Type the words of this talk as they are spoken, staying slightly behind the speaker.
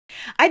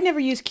I'd never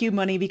use Qube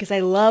Money because I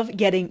love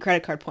getting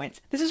credit card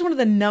points. This is one of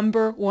the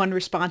 #1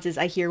 responses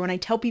I hear when I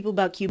tell people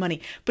about Qube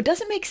Money, but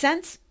does it make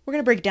sense? We're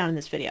going to break it down in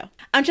this video.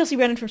 I'm Chelsea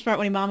Brennan from Smart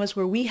Money Mamas,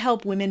 where we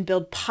help women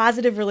build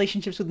positive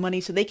relationships with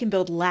money so they can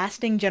build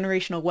lasting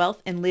generational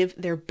wealth and live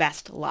their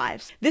best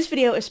lives. This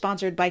video is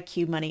sponsored by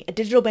Qube Money, a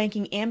digital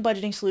banking and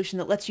budgeting solution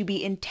that lets you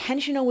be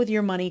intentional with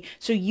your money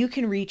so you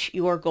can reach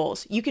your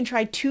goals. You can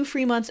try 2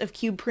 free months of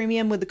Qube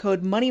Premium with the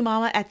code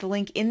MONEYMAMA at the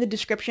link in the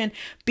description.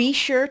 Be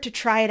sure to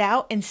try it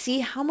out and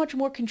see how much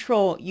more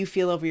control you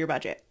feel over your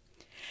budget.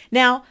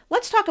 Now,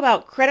 let's talk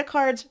about credit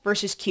cards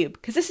versus Qube,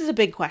 because this is a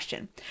big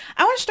question.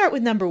 I want to start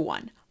with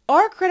 #1.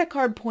 Are credit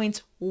card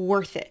points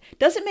worth it?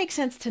 Does it make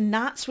sense to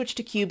not switch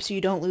to Qube so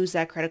you don't lose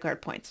that credit card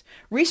points?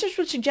 Research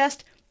would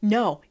suggest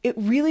no, it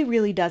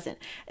really doesn't.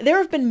 There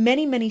have been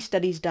many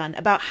studies done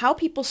about how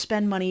people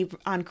spend money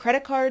on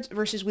credit cards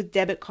versus with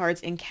debit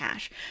cards and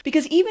cash.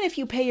 Because even if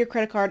you pay your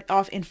credit card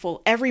off in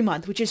full every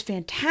month, which is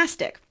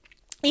fantastic,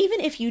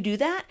 even if you do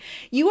that,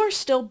 you are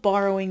still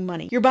borrowing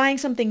money. You're buying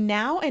something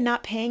now and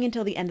not paying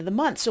until the end of the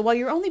month. So while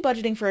you're only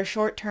budgeting for a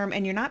short term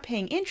and you're not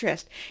paying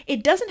interest,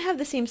 it doesn't have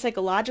the same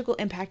psychological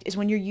impact as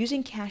when you're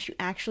using cash you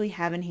actually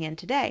have in hand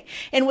today.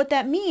 And what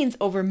that means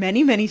over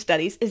many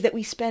studies is that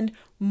we spend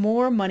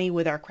more money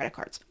with our credit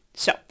cards.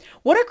 So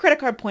what are credit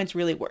card points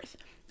really worth?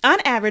 On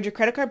average, a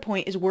credit card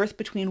point is worth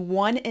between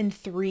 1 and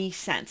 3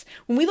 cents.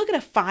 When we look at a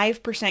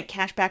 5%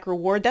 cashback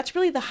reward, that's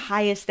really the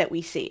highest that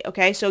we see,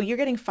 okay? So you're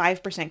getting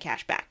 5%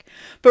 cash back.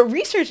 But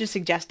research is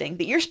suggesting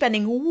that you're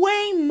spending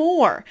way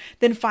more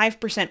than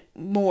 5%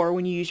 more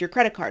when you use your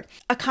credit card.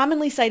 A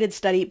commonly cited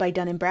study by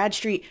Dun &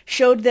 Bradstreet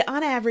showed that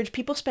on average,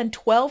 people spend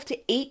 12 to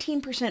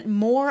 18%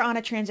 more on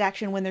a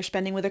transaction when they're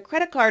spending with a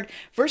credit card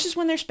versus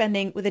when they're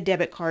spending with a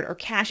debit card or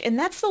cash. And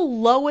that's the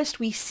lowest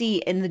we see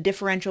in the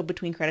differential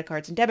between credit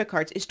cards and debit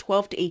cards, is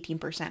 12 to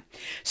 18%.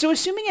 So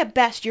assuming at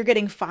best you're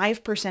getting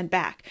 5%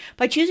 back,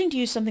 by choosing to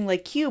use something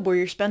like Qube where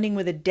you're spending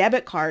with a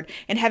debit card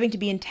and having to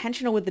be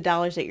intentional with the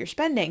dollars that you're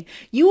spending,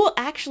 you will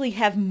actually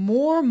have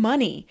more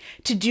money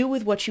to do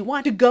with what you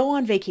want, to go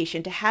on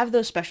vacation, to have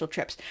those special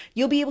trips.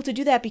 You'll be able to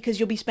do that because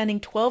you'll be spending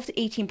 12 to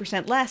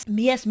 18% less.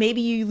 Yes, maybe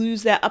you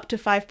lose that up to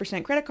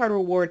 5% credit card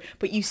reward,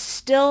 but you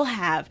still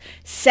have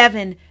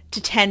 7 to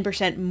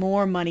 10%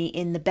 more money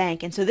in the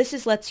bank. And so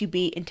this lets you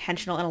be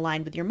intentional and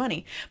aligned with your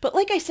money. But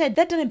like I said,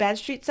 that Dun &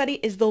 Bradstreet study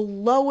is the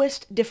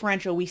lowest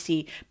differential we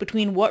see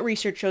between what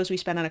research shows we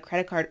spend on a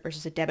credit card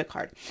versus a debit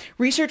card.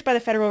 Research by the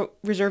Federal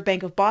Reserve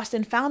Bank of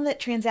Boston found that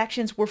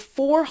transactions were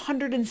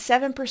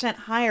 407%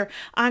 higher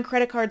on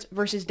credit cards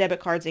versus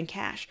debit cards and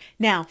cash.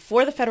 Now,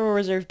 for the Federal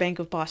Reserve Bank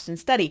of Boston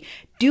study,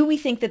 do we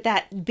think that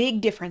that big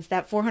difference,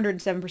 that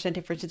 407%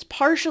 difference, is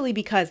partially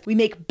because we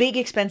make big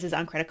expenses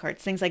on credit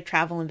cards, things like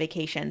travel and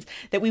vacations,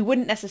 that we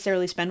wouldn't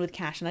necessarily spend with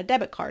cash on a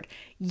debit card?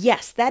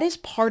 Yes, that is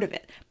part of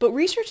it. But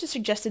research has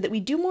suggested that we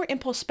do more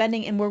impulse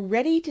spending and we're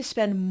ready to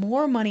spend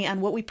more money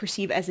on what we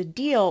perceive as a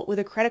deal with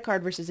a credit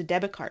card versus a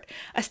debit card.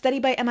 A study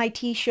by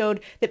MIT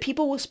showed that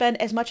people will spend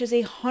as much as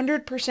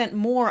 100%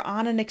 more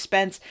on an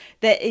expense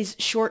that is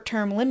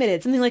short-term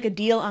limited, something like a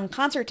deal on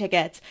concert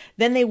tickets,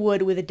 than they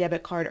would with a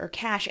debit card or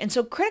cash. And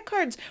so credit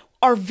cards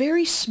are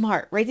very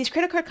smart, right? These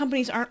credit card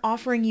companies aren't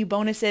offering you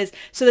bonuses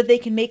so that they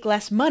can make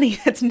less money.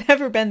 That's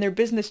never been their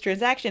business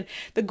transaction.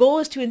 The goal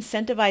is to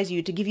incentivize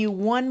you, to give you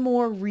one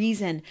more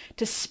reason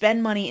to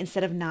spend money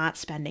instead of not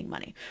spending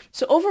money.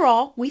 So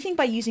overall, we think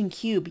by using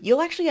Qube,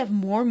 you'll actually have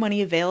more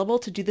money available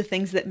to do the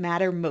things that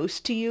matter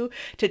most to you,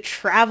 to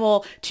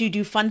travel, to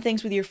do fun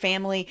things with your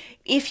family,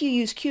 if you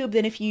use Qube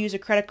than if you use a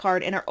credit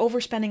card and are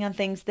overspending on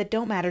things that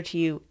don't matter to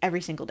you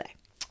every single day.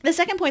 The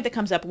second point that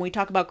comes up when we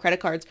talk about credit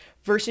cards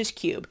versus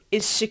Qube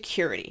is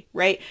security,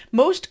 right?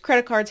 Most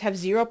credit cards have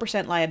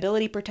 0%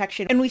 liability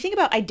protection. And when we think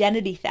about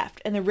identity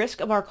theft and the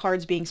risk of our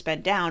cards being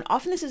spent down,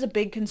 often this is a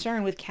big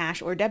concern with cash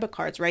or debit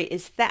cards, right?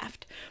 Is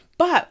theft.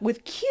 But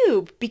with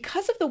Qube,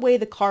 because of the way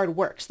the card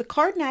works, the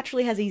card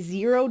naturally has a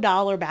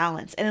 $0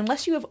 balance. And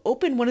unless you have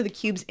opened one of the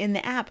Qubes in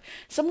the app,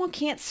 someone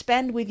can't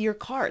spend with your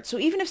card. So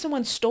even if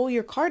someone stole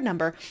your card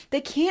number,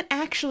 they can't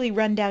actually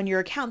run down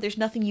your account. There's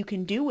nothing you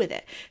can do with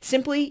it.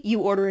 Simply,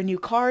 you order a new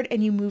card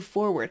and you move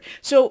forward.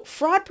 So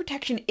fraud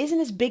protection isn't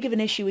as big of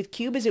an issue with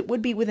Qube as it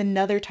would be with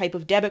another type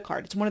of debit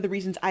card. It's one of the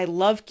reasons I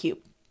love Qube.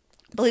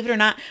 Believe it or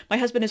not, my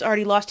husband has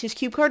already lost his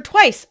Qube card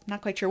twice. I'm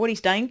not quite sure what he's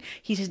done.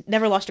 He's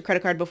never lost a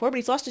credit card before, but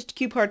he's lost his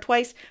Qube card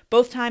twice.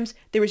 Both times,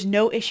 there was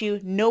no issue.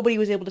 Nobody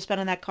was able to spend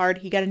on that card.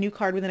 He got a new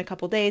card within a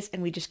couple days,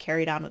 and we just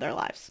carried on with our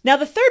lives. Now,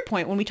 the third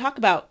point when we talk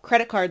about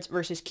credit cards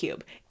versus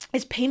Qube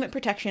is payment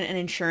protection and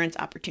insurance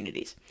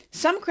opportunities.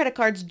 Some credit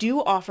cards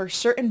do offer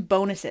certain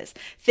bonuses,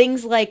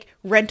 things like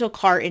rental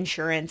car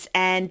insurance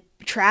and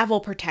travel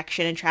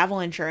protection and travel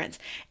insurance.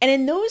 And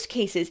in those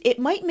cases, it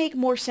might make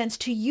more sense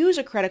to use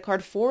a credit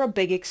card for a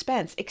big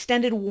expense,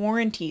 extended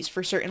warranties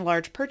for certain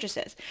large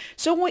purchases.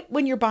 So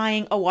when you're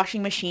buying a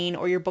washing machine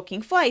or you're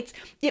booking flights,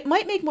 it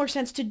might make more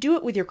sense to do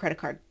it with your credit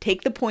card.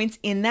 Take the points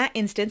in that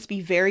instance,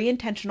 be very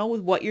intentional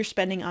with what you're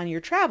spending on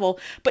your travel,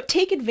 but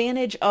take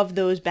advantage of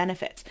those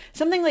benefits.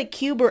 Something like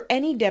Qube or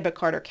any debit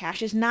card or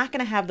cash is not going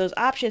to have those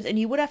options, and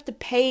you would have to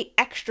pay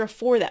extra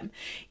for them.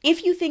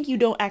 If you think you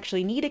don't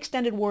actually need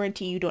extended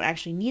warranty, you don't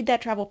actually need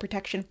that travel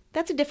protection,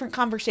 that's a different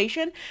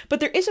conversation. But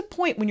there is a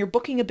point when you're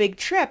booking a big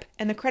trip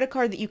and the credit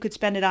card that you could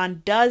spend it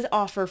on does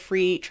offer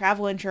free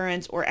travel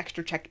insurance or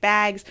extra checked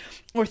bags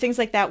or things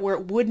like that, where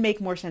it would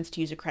make more sense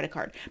to use a credit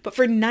card. But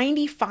for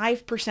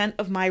 95%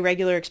 of my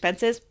regular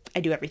expenses, I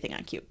do everything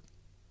on Qube.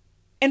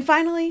 And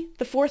finally,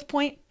 the fourth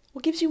point,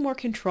 what gives you more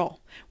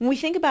control? When we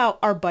think about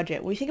our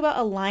budget, when we think about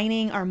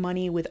aligning our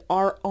money with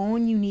our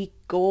own unique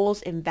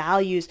goals and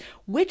values,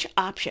 which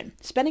option,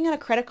 spending on a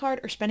credit card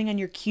or spending on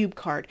your Qube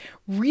card,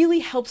 really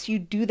helps you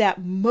do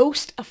that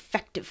most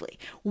effectively?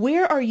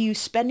 Where are you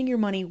spending your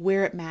money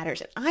where it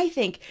matters? And I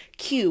think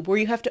Qube, where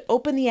you have to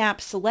open the app,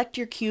 select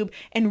your Qube,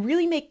 and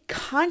really make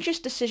conscious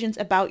decisions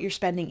about your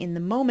spending in the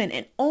moment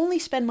and only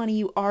spend money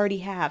you already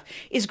have,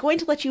 is going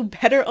to let you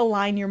better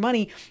align your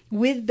money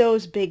with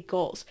those big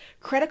goals.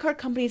 Credit card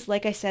companies,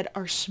 like I said,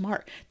 are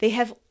smart. They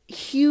have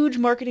huge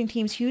marketing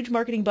teams, huge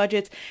marketing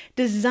budgets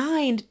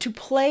designed to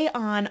play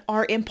on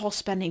our impulse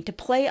spending, to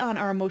play on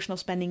our emotional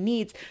spending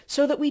needs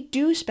so that we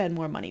do spend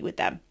more money with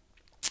them.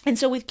 And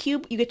so with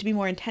Qube, you get to be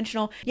more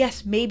intentional.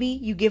 Yes, maybe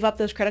you give up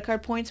those credit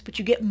card points, but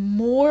you get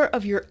more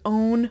of your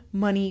own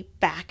money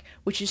back,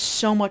 which is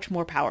so much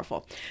more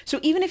powerful. So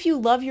even if you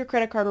love your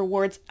credit card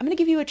rewards, I'm going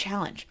to give you a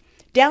challenge.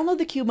 Download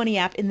the Qube Money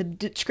app in the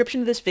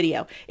description of this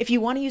video. If you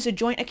want to use a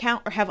joint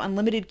account or have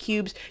unlimited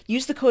Qubes,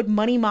 use the code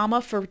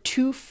MONEYMAMA for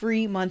 2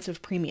 free months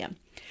of premium.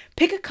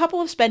 Pick a couple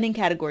of spending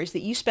categories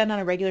that you spend on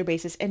a regular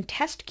basis and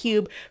test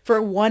Qube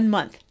for 1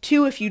 month,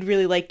 2 if you'd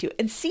really like to,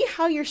 and see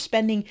how your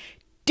spending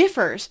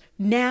differs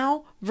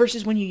now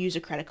versus when you use a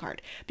credit card.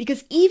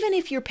 Because even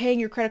if you're paying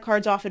your credit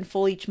cards off in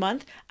full each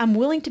month, I'm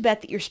willing to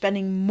bet that you're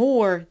spending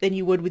more than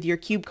you would with your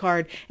Qube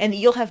card and that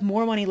you'll have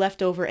more money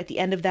left over at the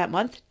end of that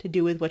month to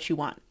do with what you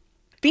want.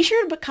 Be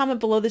sure to comment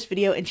below this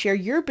video and share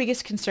your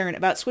biggest concern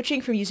about switching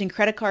from using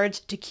credit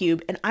cards to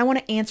Qube, and I want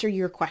to answer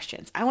your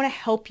questions. I want to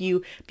help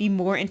you be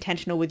more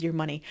intentional with your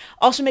money.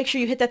 Also, make sure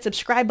you hit that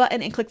subscribe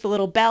button and click the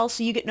little bell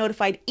so you get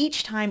notified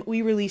each time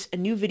we release a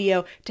new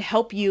video to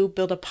help you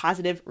build a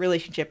positive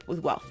relationship with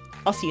wealth.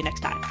 I'll see you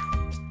next time.